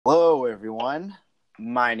everyone.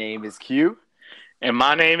 My name is Q, And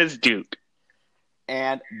my name is Duke.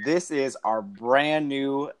 and this is our brand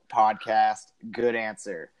new podcast, Good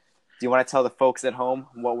Answer. Do you want to tell the folks at home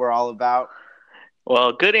what we're all about?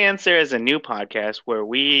 Well, Good Answer is a new podcast where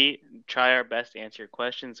we try our best to answer your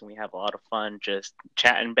questions, and we have a lot of fun just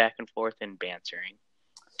chatting back and forth and bantering.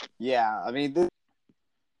 Yeah, this is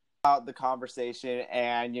about the conversation,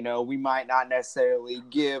 and we might not necessarily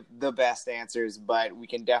give the best answers, but we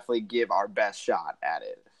can definitely give our best shot at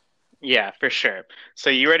it. Yeah, for sure. So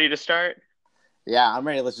you ready to start? Yeah, I'm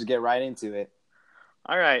ready. Let's just get right into it.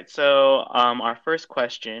 All right. So our first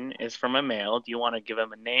question is from a male. Do you want to give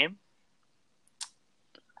him a name?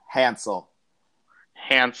 Hansel.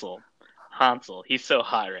 Hansel. He's so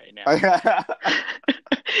hot right now.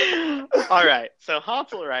 All right. So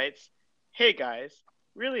Hansel writes, "Hey guys,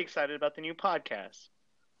 really excited about the new podcast.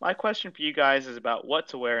 My question for you guys is about what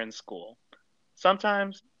to wear in school.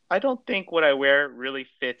 Sometimes I don't think what I wear really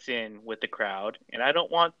fits in with the crowd, and I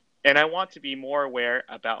want to be more aware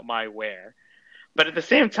about my wear. But at the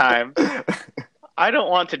same time, I don't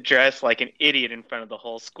want to dress like an idiot in front of the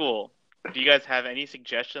whole school. Do you guys have any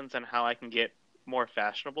suggestions on how I can get more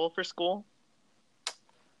fashionable for school?"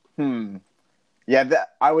 Yeah,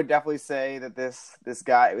 I would definitely say that this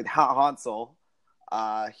guy with Hansel,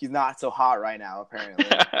 he's not so hot right now apparently,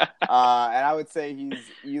 and I would say he's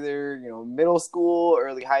either middle school,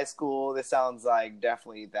 early high school. This sounds like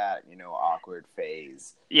definitely that awkward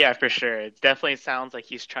phase. Yeah, for sure. It definitely sounds like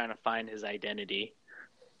he's trying to find his identity.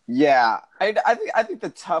 Yeah, I think the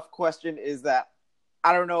tough question is that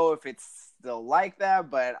I don't know if it's still like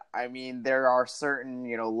that, but there are certain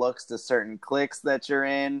looks to certain cliques that you're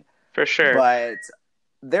in. For sure. But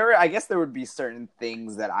I guess there would be certain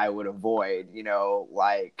things that I would avoid,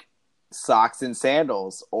 like socks and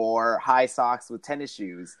sandals or high socks with tennis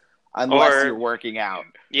shoes, unless you're working out.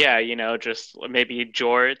 Yeah, just maybe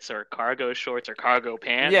jorts or cargo shorts or cargo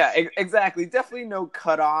pants. Yeah, exactly. Definitely no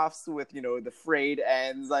cutoffs with, the frayed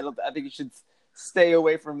ends. I think you should stay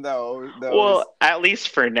away from those. Well, at least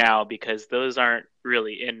for now, because those aren't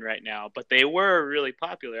really in right now, but they were really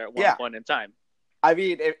popular at one point in time.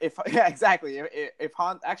 Exactly.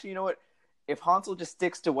 If Hansel just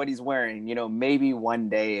sticks to what he's wearing, maybe one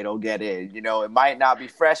day it'll get in. It might not be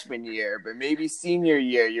freshman year, but maybe senior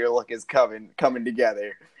year, your look is coming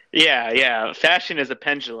together. Yeah. Fashion is a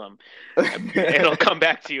pendulum. It'll come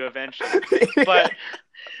back to you eventually. But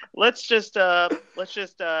let's just how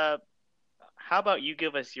about you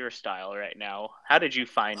give us your style right now? How did you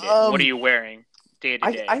find it? What are you wearing day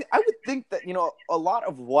to day? I would think that, a lot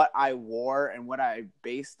of what I wore and what I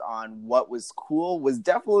based on what was cool was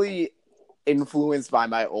definitely influenced by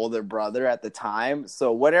my older brother at the time.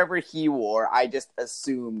 So whatever he wore, I just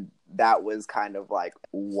assumed that was kind of like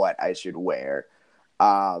what I should wear.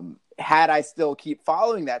 Had I still keep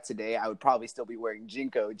following that today, I would probably still be wearing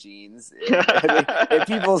Jinko jeans if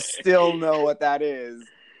people still know what that is.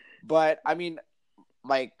 But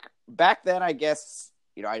like back then, I guess,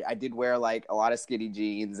 I did wear like a lot of skinny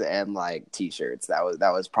jeans and like t-shirts. That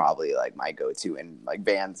was probably like my go-to, and like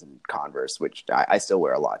Vans and Converse, which I still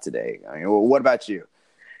wear a lot today. What about you?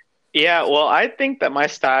 Yeah, well, I think that my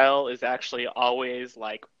style is actually always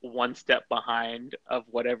like one step behind of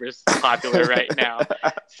whatever's popular right now.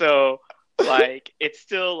 So like it's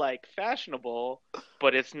still like fashionable,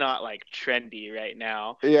 but it's not like trendy right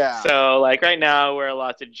now. Yeah. So like right now I wear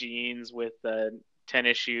lots of jeans with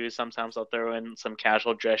tennis shoes. Sometimes I'll throw in some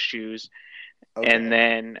casual dress shoes. Okay. And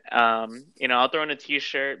then, I'll throw in a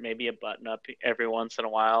t-shirt, maybe a button up every once in a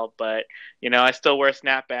while. But, I still wear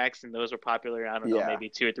snapbacks, and those were popular, I don't know, maybe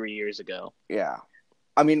 2 or 3 years ago. Yeah.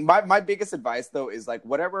 My biggest advice, though, is like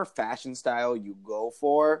whatever fashion style you go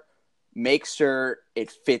for, make sure it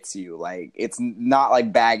fits you. Like, it's not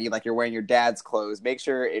like baggy, like you're wearing your dad's clothes. Make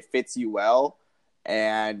sure it fits you well,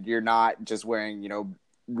 and you're not just wearing,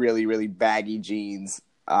 really, really baggy jeans.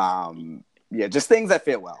 Just things that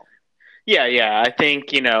fit well. Yeah. I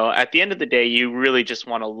think, at the end of the day, you really just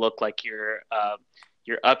want to look like your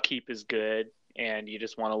upkeep is good, and you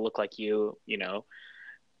just want to look like you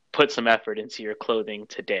put some effort into your clothing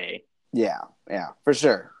today. Yeah, for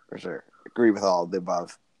sure. Agree with all of the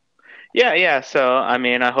above. Yeah. So,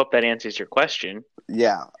 I hope that answers your question.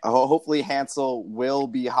 Yeah. Hopefully Hansel will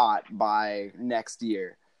be hot by next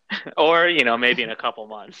year. Or, maybe in a couple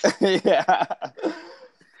months. Yeah.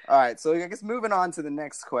 All right. So I guess moving on to the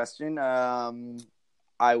next question.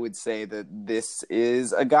 I would say that this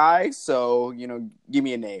is a guy. So, give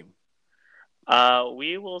me a name.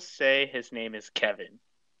 We will say his name is Kevin.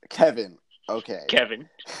 Kevin. Okay. Kevin.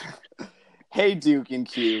 Hey, Duke and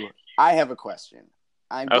Q. I have a question.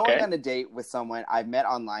 I'm going on a date with someone I've met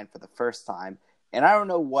online for the first time, and I don't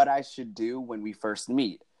know what I should do when we first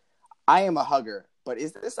meet. I am a hugger, but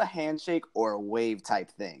is this a handshake or a wave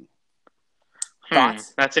type thing?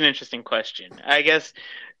 Thoughts? That's an interesting question. I guess,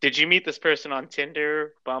 did you meet this person on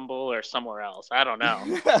Tinder, Bumble, or somewhere else? I don't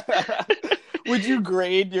know. Would you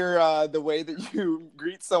grade your the way that you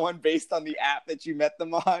greet someone based on the app that you met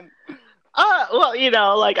them on? Well,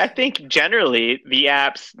 I think generally the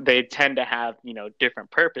apps, they tend to have,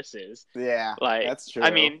 different purposes. Yeah, like, that's true.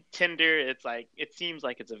 I mean, Tinder, it seems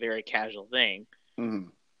like it's a very casual thing. Mm-hmm.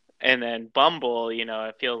 And then Bumble,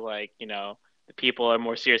 it feels like, the people are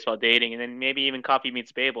more serious about dating. And then maybe even Coffee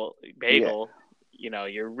Meets Bagel,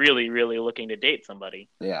 you're really, really looking to date somebody.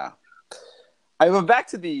 Yeah. I go back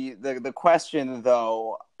to the question,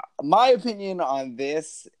 though. My opinion on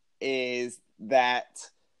this is that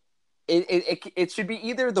it should be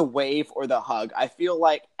either the wave or the hug. I feel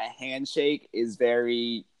like a handshake is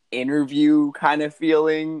very interview kind of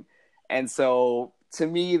feeling. And so to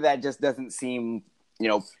me, that just doesn't seem,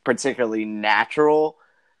 particularly natural.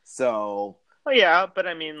 So. Well, yeah, but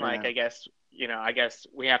I mean, I guess, I guess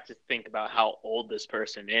we have to think about how old this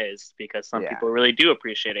person is, because some people really do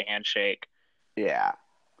appreciate a handshake. Yeah.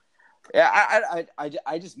 Yeah,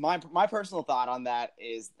 I just my personal thought on that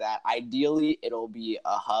is that ideally it'll be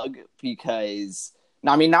a hug, because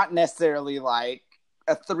I mean, not necessarily like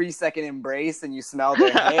a 3-second embrace and you smell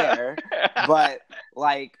their hair, but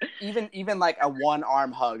like even like a one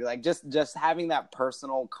arm hug, like just having that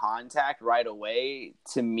personal contact right away,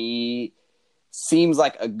 to me seems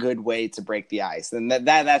like a good way to break the ice, and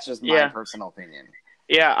that's just my personal opinion.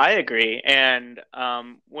 Yeah, I agree. And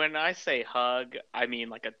when I say hug, I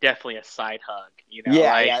mean definitely a side hug.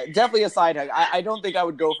 Yeah, definitely a side hug. I don't think I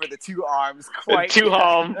would go for the two arms quite. Two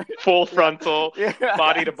arm, full frontal,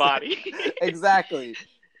 body to body. Exactly.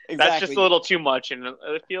 That's just a little too much, and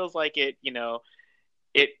it feels like it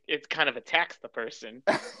it kind of attacks the person.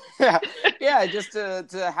 yeah, just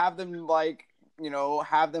to have them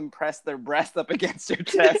have them press their breast up against your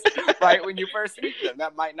chest right when you first meet them.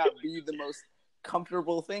 That might not be the most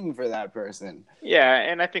comfortable thing for that person. Yeah,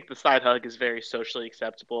 and I think the side hug is very socially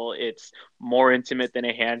acceptable. It's more intimate than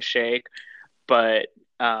a handshake, but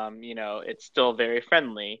it's still very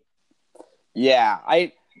friendly. Yeah,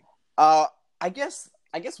 I guess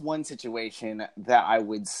one situation that I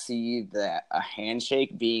would see that a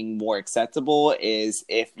handshake being more acceptable is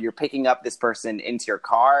if you're picking up this person into your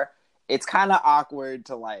car. It's kind of awkward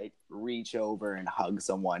to reach over and hug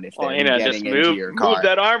someone if they're getting into your car. Move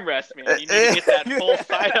that armrest, man. You need to get that full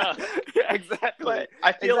side up. Yeah, exactly. But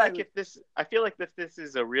I feel like if this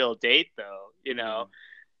is a real date, though,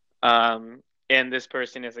 and this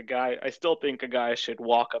person is a guy, I still think a guy should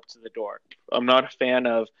walk up to the door. I'm not a fan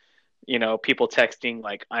of people texting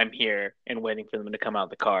I'm here and waiting for them to come out of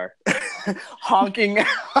the car. Honking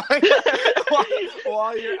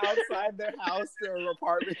while you're outside their house or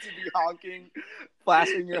apartment, to be honking,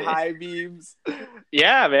 flashing your high beams.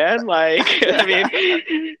 Yeah, man. I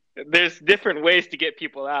mean, there's different ways to get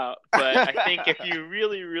people out, but I think if you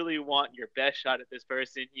really, really want your best shot at this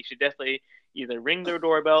person, you should definitely either ring their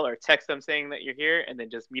doorbell or text them saying that you're here, and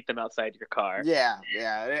then just meet them outside your car. Yeah,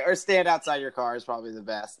 or stand outside your car is probably the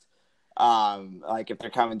best. If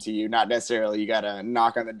they're coming to you, not necessarily you gotta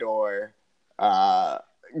knock on the door.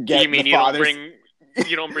 You mean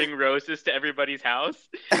you don't bring roses to everybody's house?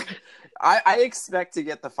 I expect to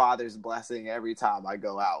get the father's blessing every time I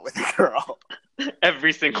go out with a girl.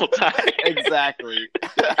 Every single time. Exactly.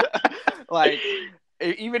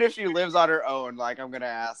 Even if she lives on her own, I'm gonna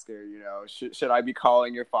ask her, should I be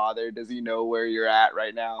calling your father? Does he know where you're at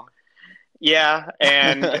right now? Yeah,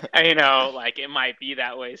 and it might be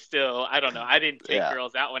that way still. I don't know. I didn't take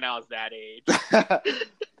girls out when I was that age.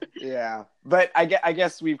 Yeah, but I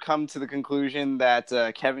guess we've come to the conclusion that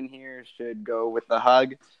Kevin here should go with the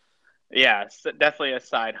hug. Yeah, definitely a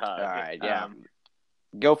side hug. All right, yeah.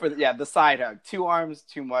 Go for the side hug. 2 arms,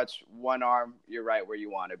 too much. 1 arm, you're right where you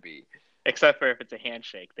want to be. Except for if it's a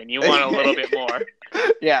handshake, then you want a little bit more.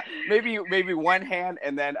 Yeah, maybe 1 hand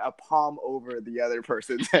and then a palm over the other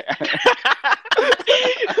person's hand.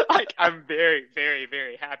 I'm very, very,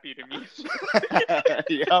 very happy to meet you.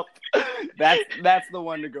 Yep, that's the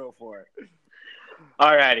one to go for.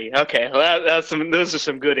 Alrighty, okay. Well, those are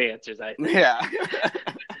some good answers, I think. Yeah.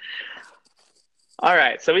 All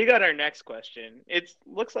right, so we got our next question. It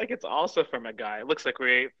looks like it's also from a guy. It looks like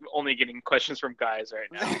we're only getting questions from guys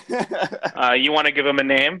right now. You want to give him a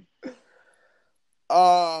name?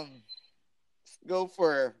 Go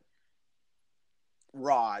for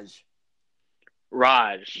Raj.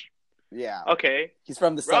 Raj. Yeah. Okay. He's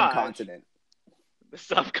from the subcontinent. The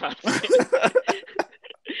subcontinent.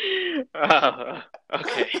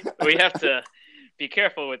 Okay. We have to be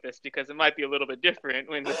careful with this because it might be a little bit different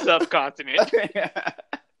in the subcontinent.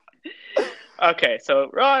 Okay, so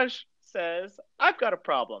Raj says, I've got a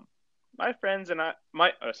problem. My friends and I,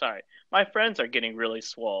 my friends are getting really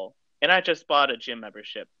swole, and I just bought a gym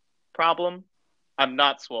membership. Problem? I'm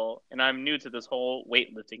not swole, and I'm new to this whole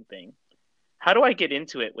weightlifting thing. How do I get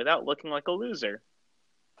into it without looking like a loser?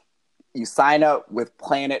 You sign up with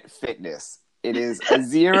Planet Fitness. It is a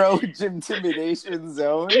zero intimidation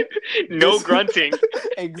zone. No grunting.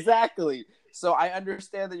 Exactly. So I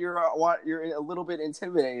understand that you're a little bit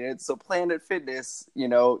intimidated. So Planet Fitness,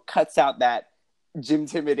 cuts out that gym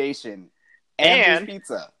intimidation and there's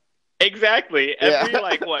pizza. Exactly.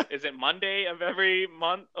 Every what is it? Monday of every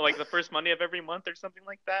month, like the first Monday of every month, or something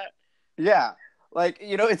like that. Yeah,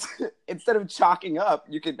 it's instead of chalking up,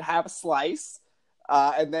 you can have a slice,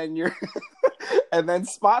 and then you're and then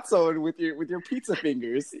spot zone with your pizza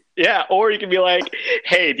fingers. Yeah, or you can be like,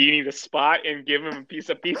 "Hey, do you need a spot?" and give them a piece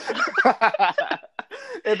of pizza.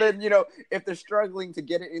 And then if they're struggling to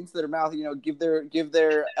get it into their mouth, give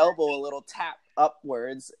their elbow a little tap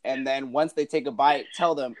upwards, and then once they take a bite,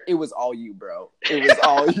 tell them it was all you, bro. It was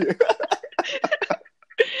all you.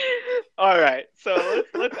 All right, so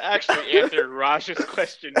let's actually answer Raj's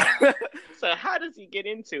question now. So how does he get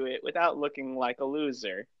into it without looking like a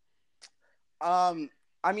loser? I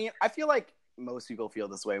mean, I feel like most people feel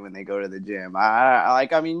this way when they go to the gym.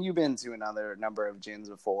 You've been to another number of gyms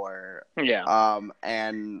before. Yeah.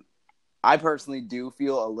 And I personally do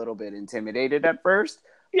feel a little bit intimidated at first.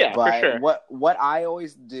 Yeah, but for sure. What I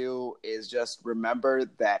always do is just remember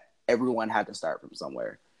that everyone had to start from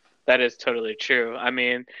somewhere. That is totally true. I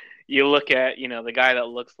mean, you look at, the guy that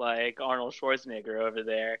looks like Arnold Schwarzenegger over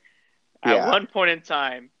there. At one point in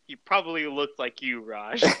time, he probably looked like you,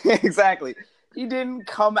 Raj. Exactly. He didn't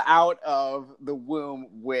come out of the womb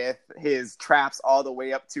with his traps all the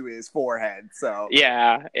way up to his forehead. So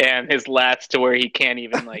yeah, and his lats to where he can't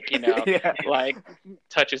even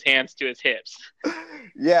touch his hands to his hips.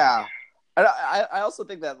 Yeah. I also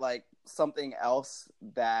think that something else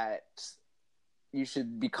that you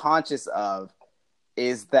should be conscious of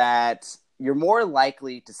is that you're more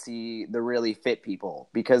likely to see the really fit people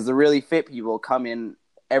because the really fit people come in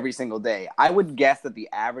every single day. I would guess that the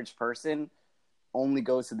average person only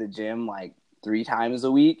goes to the gym 3 times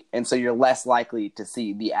a week, and so you're less likely to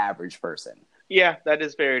see the average person. Yeah, that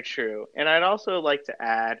is very true. And I'd also like to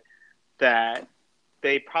add that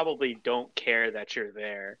they probably don't care that you're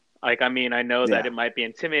there. I know that it might be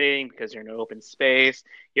intimidating because you're in an open space.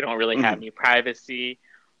 You don't really have any privacy.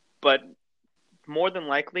 But more than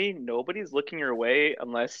likely, nobody's looking your way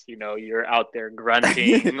unless, you're out there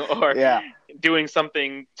grunting or doing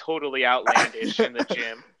something totally outlandish in the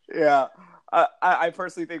gym. Yeah. I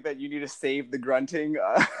personally think that you need to save the grunting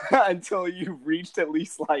until you've reached at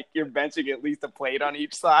least you're benching at least a plate on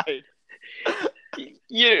each side.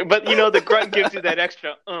 Yeah, but the grunt gives you that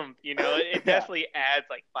extra it definitely adds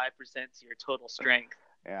 5% to your total strength.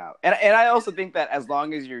 Yeah, and I also think that as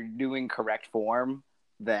long as you're doing correct form,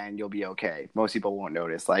 then you'll be okay. Most people won't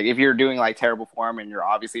notice. If you're doing terrible form and you're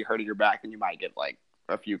obviously hurting your back, then you might get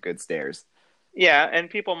a few good stares. Yeah, and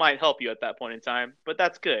people might help you at that point in time, but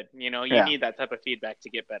that's good. You need that type of feedback to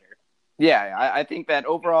get better. Yeah, I think that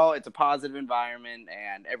overall it's a positive environment,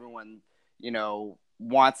 and everyone,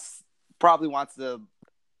 probably wants to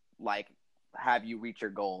have you reach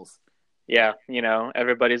your goals. Yeah,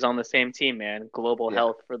 everybody's on the same team, man. Global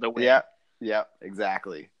health for the win. Yeah,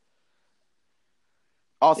 exactly.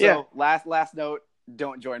 Also, last note,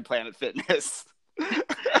 don't join Planet Fitness.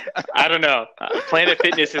 I don't know. Planet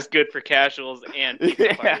Fitness is good for casuals and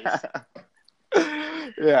pizza parties.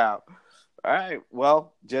 Yeah. All right.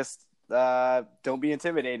 Well, just don't be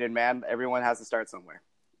intimidated, man. Everyone has to start somewhere.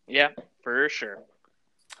 Yeah, for sure.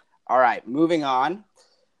 All right. Moving on.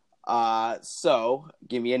 So,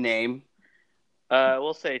 give me a name.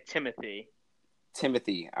 We'll say Timothy.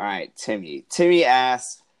 Timothy. All right, Timmy. Timmy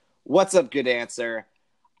asks, "What's up, good answer?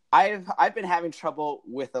 I've been having trouble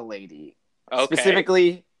with a lady. Okay.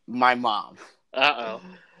 Specifically, my mom. Uh-oh.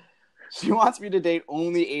 She wants me to date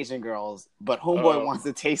only Asian girls, but homeboy wants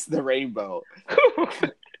to taste the rainbow.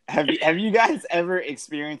 Have you guys ever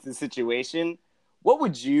experienced this situation? What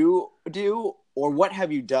would you do, or what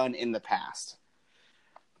have you done in the past?"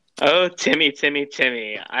 Oh, Timmy.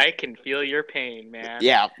 I can feel your pain, man.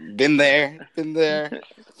 Yeah, been there.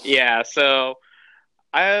 Yeah, so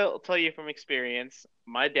I'll tell you from experience,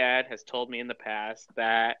 my dad has told me in the past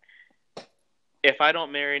that if I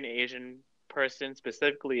don't marry an Asian person,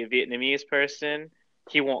 specifically a Vietnamese person,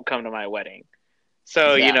 he won't come to my wedding.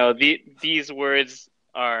 So, these words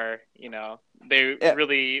are, they Yeah.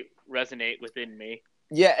 really resonate within me.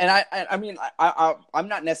 Yeah, and I mean, I'm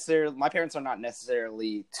not necessarily, my parents are not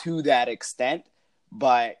necessarily to that extent,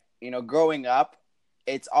 but growing up,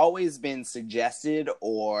 it's always been suggested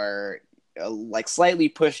or like slightly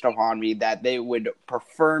pushed upon me that they would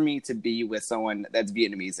prefer me to be with someone that's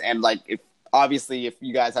Vietnamese. And like, if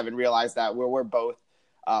you guys haven't realized that, we're both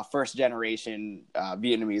first generation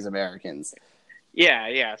Vietnamese Americans.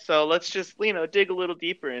 Yeah. So let's just, dig a little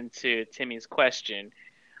deeper into Timmy's question.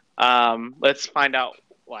 Let's find out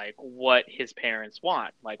like what his parents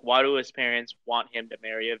want. Like, why do his parents want him to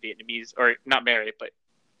marry a Vietnamese, or not marry, but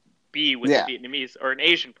be with a Vietnamese or an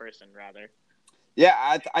Asian person rather?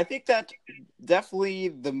 Yeah, I think that definitely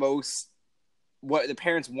what the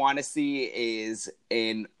parents want to see is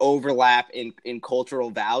an overlap in cultural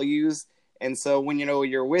values. And so when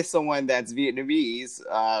you're with someone that's Vietnamese,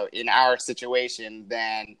 in our situation,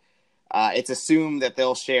 then it's assumed that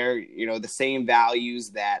they'll share the same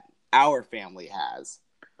values that our family has.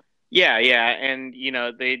 Yeah, and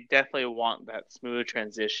they definitely want that smooth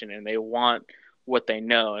transition, and they want what they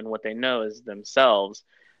know, and what they know is themselves.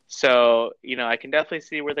 So, I can definitely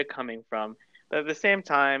see where they're coming from. But at the same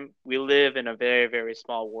time, we live in a very, very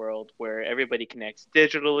small world where everybody connects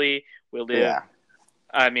digitally. Yeah.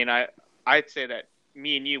 I mean, I'd say that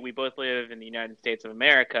me and you, we both live in the United States of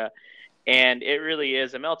America, and it really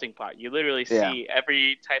is a melting pot. You literally see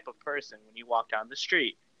every type of person when you walk down the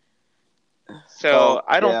street. So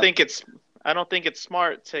I don't think it's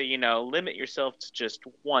smart to, limit yourself to just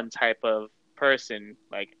one type of person,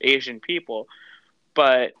 like Asian people.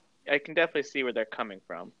 But I can definitely see where they're coming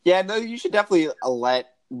from. Yeah, no, you should definitely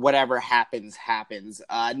let whatever happens.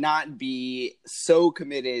 Not be so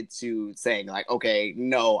committed to saying like, okay,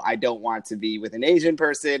 no, I don't want to be with an Asian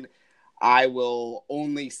person. I will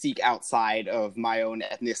only seek outside of my own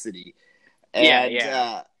ethnicity. And,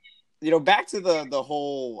 back to the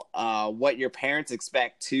whole what your parents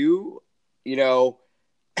expect too,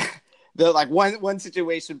 the like one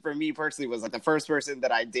situation for me personally was like the first person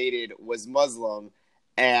that I dated was Muslim,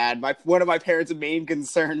 and one of my parents' main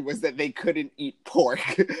concern was that they couldn't eat pork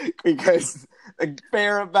because a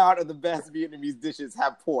fair amount of the best Vietnamese dishes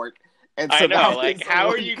have pork. And so I know, like, how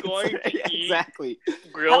are you going to eat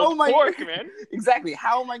grilled pork, man? Exactly.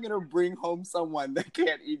 How am I going to bring home someone that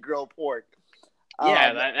can't eat grilled pork?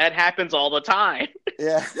 Yeah, that happens all the time.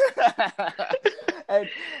 Yeah.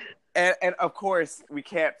 and of course, we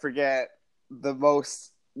can't forget the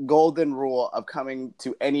most golden rule of coming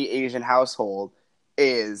to any Asian household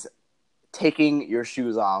is taking your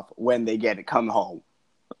shoes off when they come home.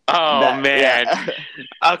 Oh, man. Yeah.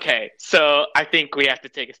 Okay, so I think we have to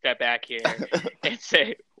take a step back here and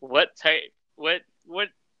say, what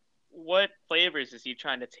flavors is he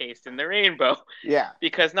trying to taste in the rainbow? Yeah.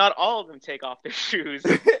 Because not all of them take off their shoes.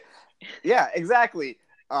 Yeah, exactly.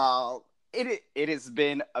 It has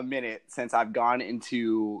been a minute since I've gone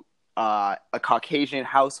into a Caucasian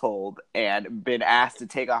household and been asked to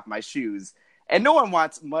take off my shoes. And no one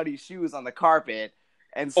wants muddy shoes on the carpet.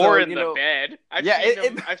 And so, or in the bed.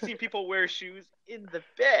 I've seen people wear shoes in the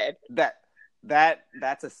bed.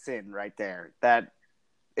 That's a sin right there. That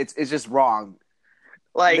it's just wrong.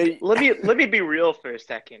 Like, let me be real for a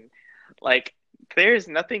second. Like, there's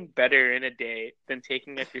nothing better in a day than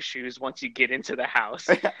taking off your shoes once you get into the house.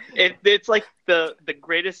 It's like the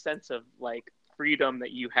greatest sense of like freedom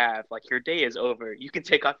that you have. Like, your day is over. You can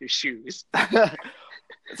take off your shoes.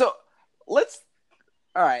 So let's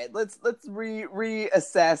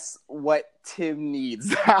reassess what Tim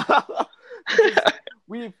needs.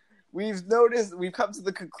 we've come to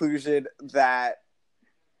the conclusion that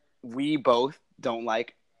we both don't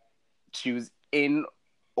like shoes in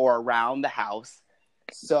or around the house.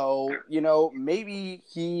 So, maybe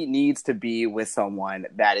he needs to be with someone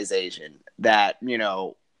that is Asian, that,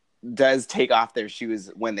 does take off their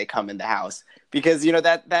shoes when they come in the house. Because,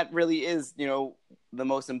 that really is, the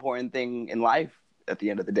most important thing in life at the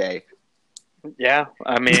end of the day. Yeah.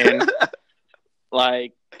 I mean,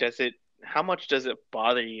 like, how much does it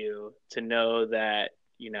bother you to know that,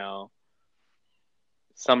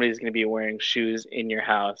 somebody's going to be wearing shoes in your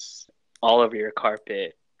house, all over your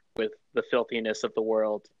carpet, with the filthiness of the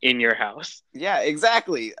world in your house? Yeah,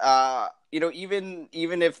 exactly. Even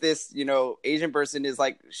if this, Asian person is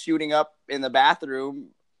like shooting up in the bathroom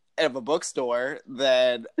of a bookstore,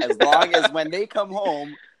 then as long as when they come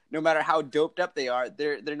home, no matter how doped up they are,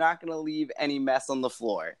 they're not going to leave any mess on the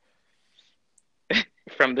floor.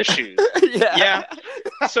 From the shoes. Yeah.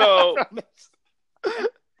 So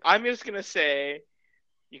I'm just going to say,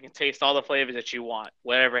 you can taste all the flavors that you want.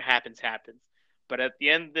 Whatever happens, happens. But at the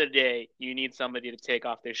end of the day, you need somebody to take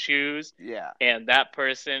off their shoes. Yeah. And that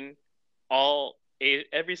person,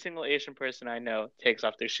 every single Asian person I know takes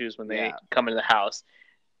off their shoes when they come into the house.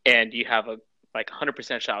 And you have a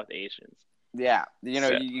 100% shot with Asians. Yeah.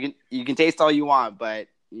 You can taste all you want, but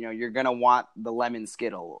you're going to want the lemon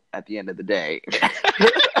Skittle at the end of the day.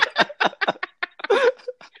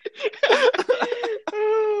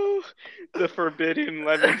 Oh, the forbidden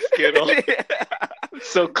lemon Skittle.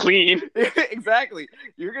 So clean. Exactly.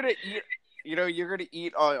 You're gonna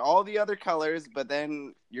eat all the other colors, but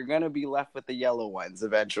then you're gonna be left with the yellow ones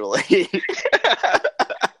eventually.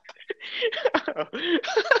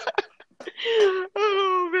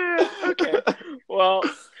 Oh man. Okay. Well,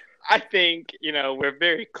 I think we're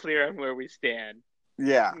very clear on where we stand.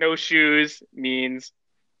 Yeah. No shoes means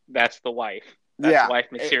that's the wife. That's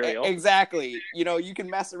wife material. Exactly. You can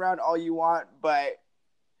mess around all you want, but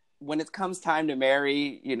when it comes time to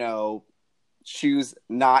marry, shoes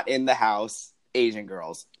not in the house. Asian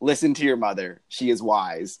girls, listen to your mother. She is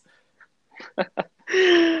wise.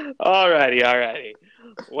 Alrighty.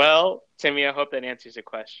 Well, Timmy, I hope that answers your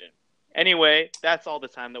question. Anyway, that's all the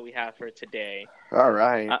time that we have for today. All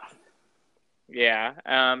right.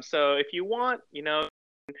 Yeah. So if you want, we'd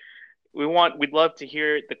love to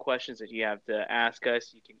hear the questions that you have to ask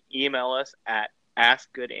us. You can email us at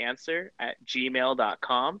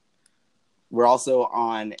askgoodanswer@gmail.com. We're also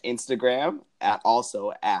on Instagram at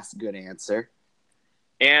also askgoodanswer.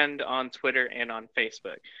 And on Twitter and on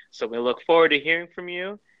Facebook. So we look forward to hearing from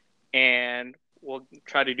you, and we'll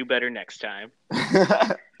try to do better next time.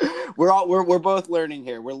 We're both learning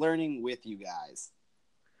here. We're learning with you guys.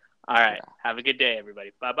 All right. Have a good day,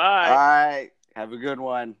 everybody. Bye-bye. All right. Have a good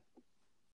one.